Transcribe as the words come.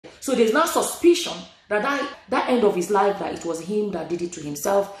So there's now suspicion that that end of his life, that it was him that did it to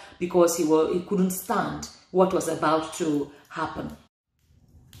himself because he couldn't stand what was about to happen.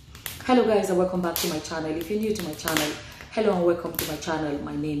 Hello guys, and welcome back to my channel. If you're new to my channel, hello and welcome to my channel.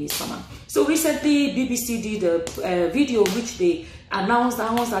 My name is Mama. So recently BBC did a video which they announced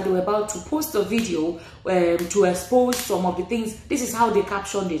that they were about to post a video to expose some of the things. This is how they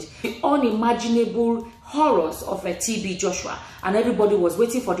captioned it: the unimaginable horrors of TB Joshua. And everybody was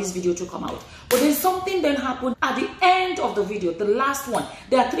waiting for this video to come out. But then something then happened at the end of the video, the last one.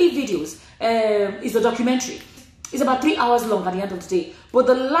 There are 3 videos. It's a documentary. It's about 3 hours long at the end of the day. But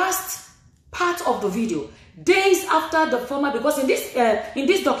the last part of the video, days after the former, because in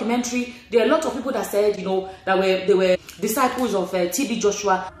this documentary, there are a lot of people that said, you know, that they were disciples of TB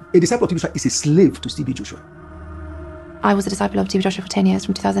Joshua. A disciple of TB Joshua is a slave to TB Joshua. I was a disciple of TB Joshua for 10 years,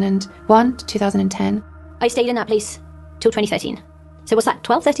 from 2001 to 2010. I stayed in that place till 2013. So what's that,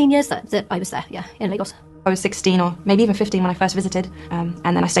 12, 13 years that I was there, yeah, in Lagos. I was 16 or maybe even 15 when I first visited, and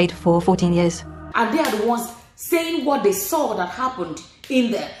then I stayed for 14 years. And they are the ones saying what they saw that happened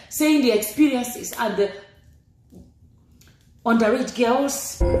in there, saying the experiences and the underage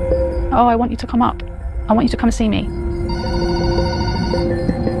girls. Oh, I want you to come up. I want you to come see me.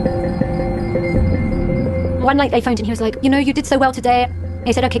 One night they phoned and he was like, you know, you did so well today. And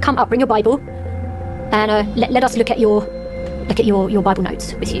he said, okay, come up, bring your Bible, and let us look at your Bible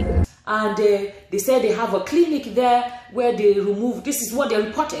notes with you. And they said they have a clinic there where they remove, this is what they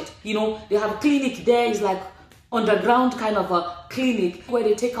reported, you know, they have a clinic there. It's like underground kind of a clinic where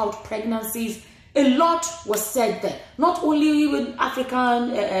they take out pregnancies. A lot was said there, not only with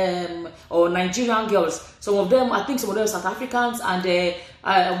African or Nigerian girls. Some of them, I think some of them are South Africans,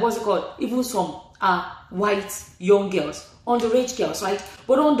 and what's it called, even some white young girls, underage girls, right?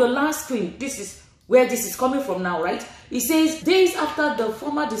 But on the last screen, this is where this is coming from now, right? It says, days after the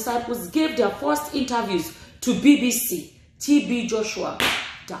former disciples gave their first interviews to BBC, TB Joshua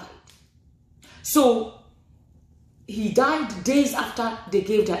died. So he died days after they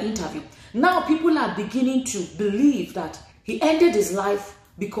gave their interview. Now people are beginning to believe that he ended his life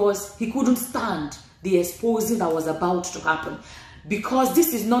because he couldn't stand the exposing that was about to happen. Because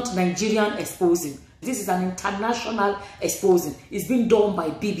this is not Nigerian exposing. This is an international exposing. It's being done by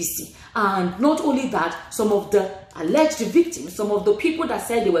BBC. And not only that, some of the alleged victims, some of the people that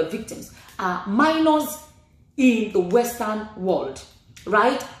said they were victims, are minors in the Western world,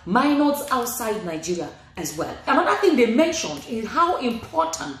 right? Minors outside Nigeria as well. Another thing they mentioned is how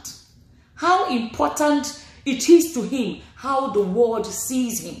important it is to him, how the world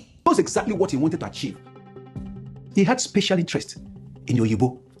sees him. That's exactly what he wanted to achieve. He had special interest in the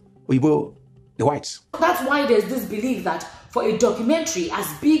Oyibo, the whites. That's why there's this belief that for a documentary as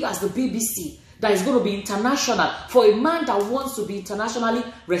big as the BBC, that is going to be international, for a man that wants to be internationally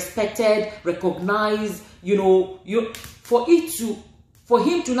respected, recognized, you know, for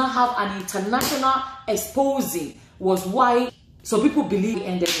him to not have an international exposing was why some people believe he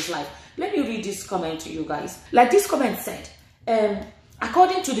ended his life. Let me read this comment to you guys. Like this comment said,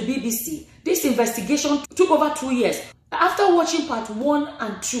 according to the BBC, this investigation took over 2 years. After watching part 1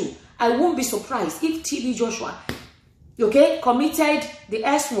 and 2, I won't be surprised if TB Joshua, okay, committed the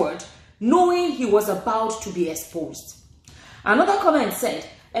S word, knowing he was about to be exposed. Another comment said,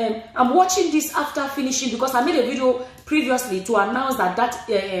 I'm watching this after finishing, because I made a video previously to announce that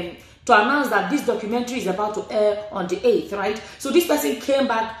this documentary is about to air on the 8th, right? So this person came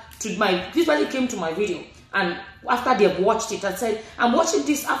to my video, and after they have watched it, and said, I'm watching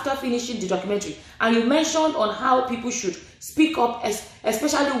this after finishing the documentary, and you mentioned on how people should speak up,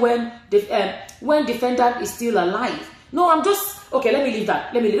 especially when defendant is still alive. No, I'm just, okay, let me leave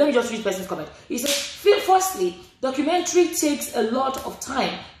that. Let me just read the person's comment. He said, firstly, documentary takes a lot of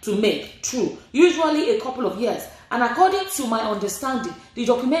time to make, true, usually a couple of years. And according to my understanding, the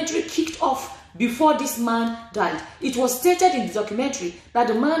documentary kicked off before this man died. It was stated in the documentary that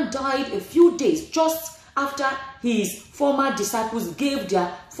the man died a few days just after his former disciples gave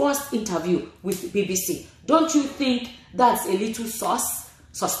their first interview with BBC. Don't you think that's a little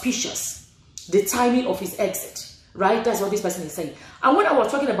suspicious? The timing of his exit, right? That's what this person is saying. And when I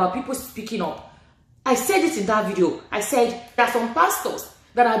was talking about people speaking up, I said it in that video. I said there are some pastors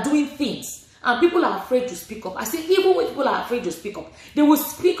that are doing things and people are afraid to speak up. I said even when people are afraid to speak up, they will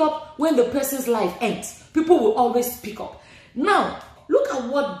speak up when the person's life ends. People will always speak up. Now, look at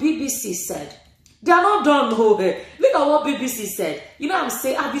what BBC said. They are not done. Look at what BBC said. You know what I'm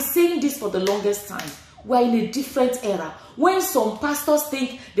saying? I've been saying this for the longest time. We're in a different era. When some pastors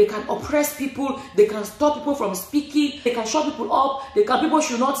think they can oppress people, they can stop people from speaking, they can shut people up, people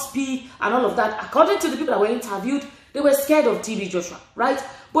should not speak, and all of that. According to the people that were interviewed, They were scared of TB Joshua, right?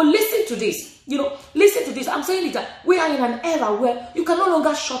 But listen to this, listen to this. I'm saying it that we are in an era where you can no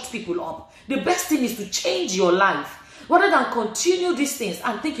longer shut people up. The best thing is to change your life rather than continue these things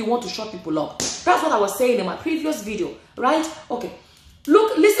and think you want to shut people up. That's what I was saying in my previous video, right? Okay,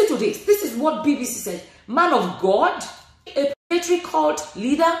 look, listen to this. This is what BBC said. Man of God, a military cult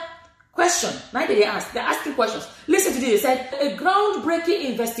leader. Question. Now they're asking questions. Listen to this. They said a groundbreaking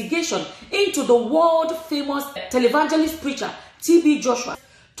investigation into the world famous televangelist preacher TB Joshua,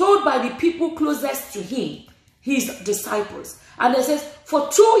 told by the people closest to him, his disciples. And it says, for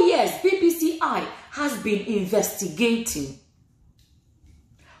 2 years, BBCI has been investigating.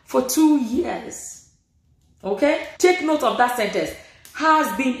 For 2 years. Okay? Take note of that sentence.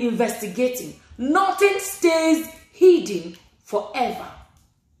 Has been investigating. Nothing stays hidden forever.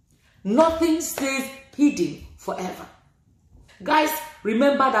 Nothing stays hidden forever. Guys,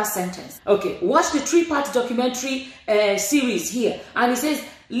 remember that sentence. Okay, watch the 3-part documentary series here. And it says,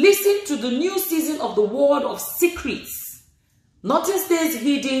 listen to the new season of the World of Secrets. Nothing stays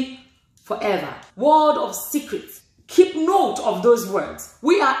hidden forever. World of Secrets. Keep note of those words.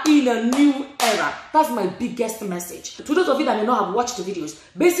 We are in a new era. That's my biggest message. To those of you that may not have watched the videos,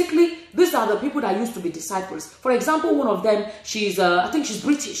 basically, these are the people that used to be disciples. For example, one of them, I think she's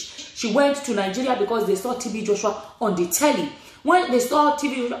British. She went to Nigeria because they saw TB Joshua on the telly. When they saw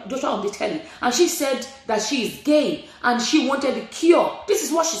TB Joshua on the telly, and she said that she is gay and she wanted a cure. This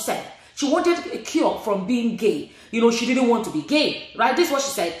is what she said. She wanted a cure from being gay. She didn't want to be gay, right? This is what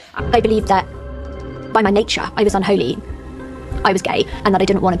she said. I believed that by my nature, I was unholy, I was gay, and that I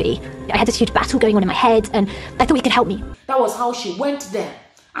didn't want to be. I had this huge battle going on in my head, and I thought he could help me. That was how she went there.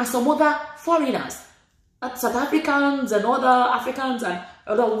 And some other foreigners, South Africans and other Africans and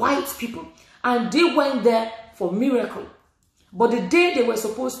other white people, and they went there for miracle. But the day they were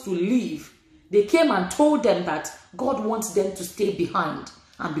supposed to leave, they came and told them that God wants them to stay behind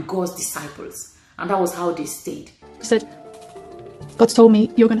and be God's disciples. And that was how they stayed. He said, God's told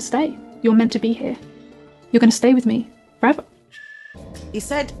me you're going to stay. You're meant to be here. You're going to stay with me forever. He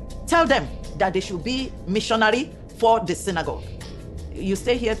said, tell them that they should be missionary for the synagogue. You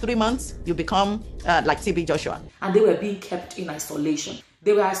stay here 3 months, you become like TB Joshua. And they were being kept in isolation.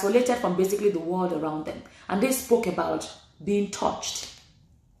 They were isolated from basically the world around them. And they spoke about being touched,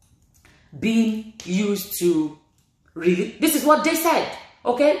 being used to really. This is what they said.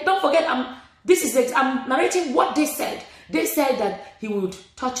 Okay, don't forget, I'm narrating what they said. They said that he would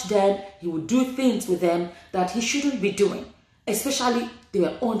touch them, he would do things with them that he shouldn't be doing. Especially, they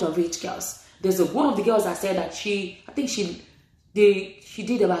were underage girls. There's one of the girls that said that she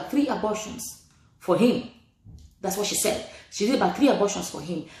did about 3 abortions for him. That's what she said. She did about 3 abortions for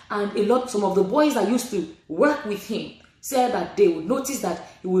him. And some of the boys that used to work with him said that they would notice that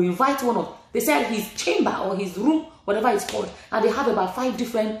he would invite they said his chamber or his room, whatever it's called, and they have about 5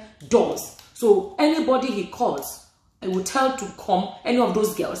 different doors. So anybody he calls, he would tell to come, any of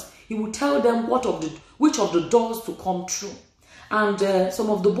those girls, he would tell them which of the doors to come through. And some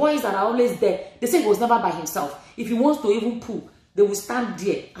of the boys that are always there, they say he was never by himself. If he wants to even pull, they will stand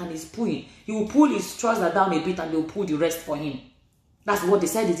there and he's pulling. He will pull his trouser down a bit and they will pull the rest for him. That's what they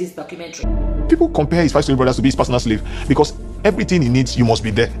said in this documentary. People compare his 5 story brothers to be his personal slave because everything he needs, you must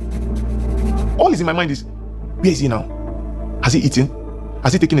be there. All is in my mind is, where is he now? Has he eaten?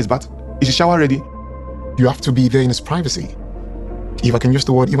 Has he taken his bath? Is his shower ready? You have to be there in his privacy. If I can use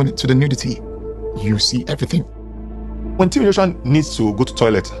the word even to the nudity, you see everything. When TB Joshua needs to go to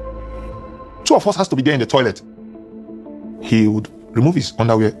toilet, 2 of us has to be there in the toilet. He would remove his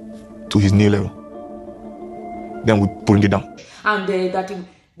underwear to his knee level. Then we bring it down. And that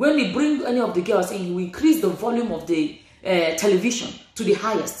when we bring any of the girls in, he will increase the volume of the television to the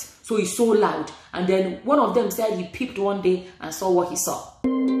highest. So it's so loud. And then one of them said he peeped one day and saw what he saw.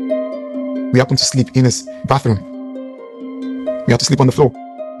 We happen to sleep in his bathroom. We have to sleep on the floor.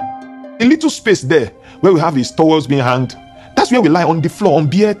 A little space there where we have his towels being hanged. That's where we lie on the floor on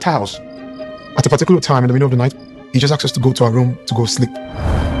bare tiles. At a particular time in the middle of the night, he just asked us to go to our room to go sleep.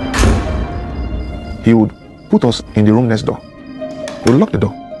 He would put us in the room next door. He would lock the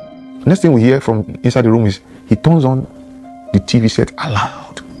door. Next thing we hear from inside the room is he turns on the TV set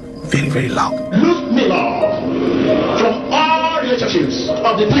aloud. Very, very loud. Look me love from all relationships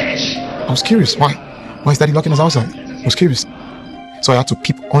of the flesh. I was curious. Why is Daddy locking us outside? I was curious. So I had to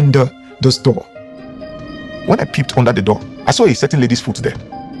peep under this door. When I peeped under the door, I saw a certain lady's foot there.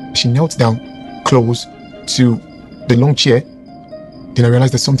 She knelt down close to the long chair. Then I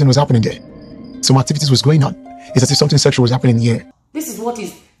realized that something was happening there. Some activities was going on. It's as if something sexual was happening in the air. This is what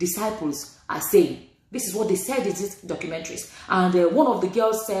his disciples are saying. This is what they said in these documentaries. And one of the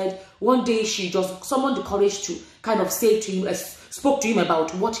girls said one day she just summoned the courage to kind of say to him, spoke to him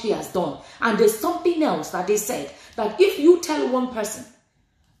about what he has done. And there's something else that they said, that if you tell one person,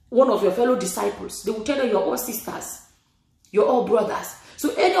 one of your fellow disciples, they will tell you you're all sisters, you're all brothers.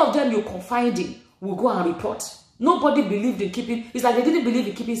 So any of them you confide in will go and report. Nobody believed in keeping, it's like they didn't believe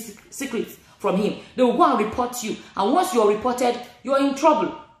in keeping secrets from him. They will go and report you. And once you're reported, you're in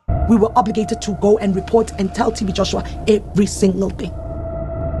trouble. We were obligated to go and report and tell TB Joshua every single thing.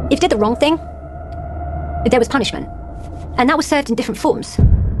 If you did the wrong thing, there was punishment. And that was served in different forms.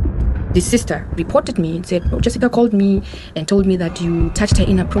 The sister reported me and said, oh, Jessica called me and told me that you touched her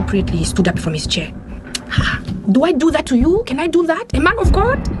inappropriately. He stood up from his chair. Do I do that to you? Can I do that? A man of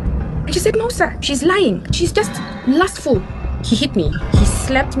God? And she said, no, sir. She's lying. She's just lustful. He hit me. He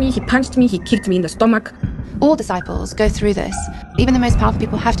slapped me. He punched me. He kicked me in the stomach. All disciples go through this. Even the most powerful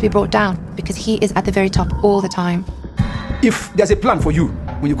people have to be brought down because he is at the very top all the time. If there's a plan for you,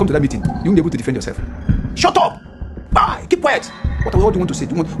 when you come to that meeting, you won't be able to defend yourself. Shut up! Bye! Keep quiet! What do you want to say?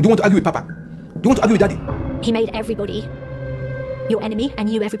 Do you want to argue with Papa? Do you want to argue with Daddy? He made everybody your enemy and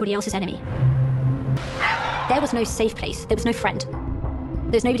you everybody else's enemy. There was no safe place. There was no friend.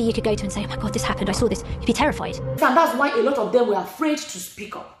 There's nobody you could go to and say, oh my God, this happened, I saw this. You'd be terrified. And that's why a lot of them were afraid to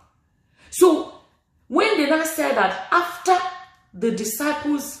speak up. So, when they now said that after the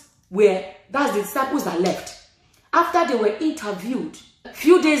disciples that's the disciples that left, after they were interviewed, a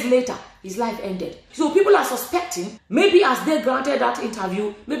few days later, his life ended. So people are suspecting, maybe as they granted that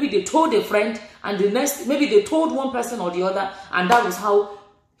interview, maybe they told a friend, and maybe they told one person or the other, and that was how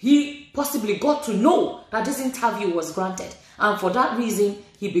he possibly got to know that this interview was granted. And for that reason,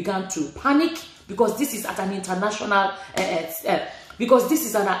 he began to panic, because this is at an international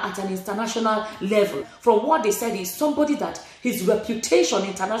international level. From what they said, he's somebody that his reputation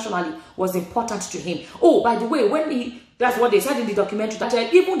internationally was important to him. Oh, by the way, that's what they said in the documentary, that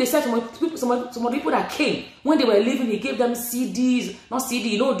even they said some of the people that came, when they were leaving, he gave them CDs, not CD,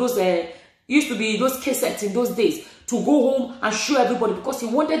 you know, those used to be those cassettes in those days, to go home and show everybody, because he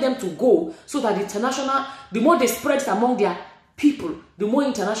wanted them to go so that the more they spread among their people, the more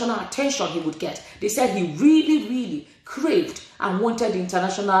international attention he would get. They said he really, really craved and wanted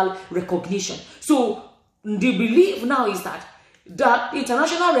international recognition. So the belief now is that the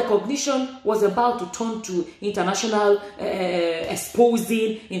international recognition was about to turn to international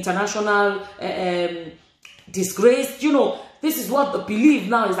exposing, international disgrace. You know, this is what the belief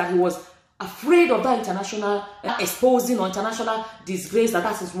now is, that he was afraid of that international exposing or international disgrace.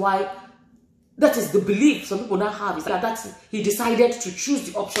 That is why, that is the belief some people now have, is that he decided to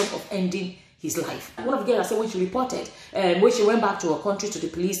choose the option of ending his life. One of the girls said when she reported, when she went back to her country, to the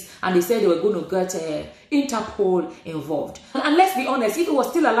police, and they said they were going to get Interpol involved. And let's be honest, if he was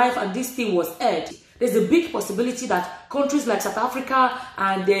still alive and this thing was aired, there's a big possibility that countries like South Africa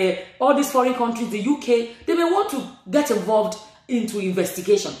and all these foreign countries, the UK, they may want to get involved into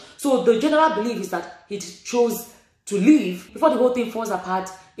investigation. So the general belief is that he chose to leave before the whole thing falls apart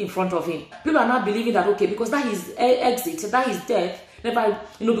in front of him. People are not believing that, okay, because that his exit, that his death,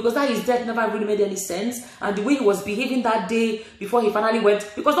 because that his death never really made any sense, and the way he was behaving that day before he finally went,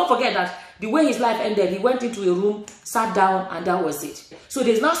 because don't forget that the way his life ended, he went into a room, sat down, and that was it. So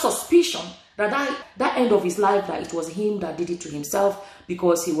there's now suspicion that end of his life, that it was him that did it to himself,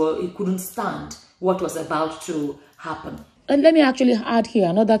 because he couldn't stand what was about to happen. And let me actually add here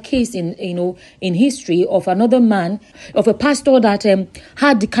another case in history of another man, of a pastor that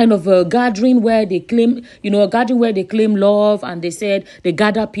had the kind of a gathering where they claim, love, and they said they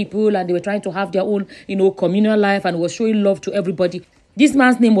gather people and they were trying to have their own, communal life, and was showing love to everybody. This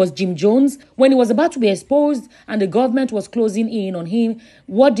man's name was Jim Jones. When he was about to be exposed and the government was closing in on him,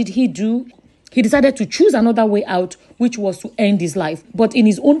 what did he do? He decided to choose another way out, which was to end his life. But in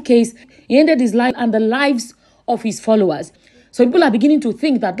his own case, he ended his life and the lives of his followers. So people are beginning to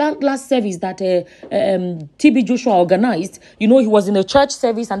think that last service that TB Joshua organized, he was in a church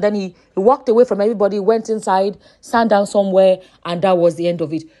service and then he walked away from everybody, went inside, sat down somewhere, and that was the end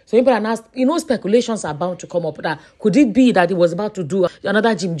of it. So people are now, speculations are bound to come up. That could it be that he was about to do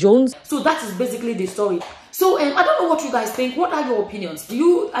another Jim Jones? So that is basically the story. So I don't know what you guys think. What are your opinions? Are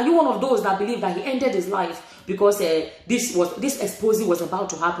you one of those that believe that he ended his life because this exposing was about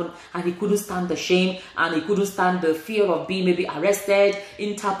to happen and he couldn't stand the shame and he couldn't stand the fear of being maybe arrested,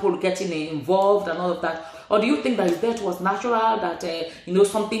 Interpol getting involved and all of that? Or do you think that his death was natural, that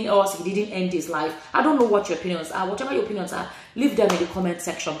something else, he didn't end his life? I don't know what your opinions are. Whatever your opinions are, leave them in the comment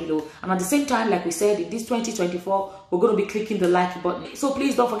section below. And at the same time, like we said, in this 2024, we're going to be clicking the like button. So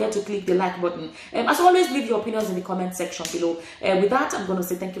please don't forget to click the like button. As always, leave your opinions in the comment section below. With that, I'm going to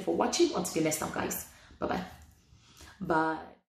say thank you for watching. Until the next time, guys. Bye-bye. Bye.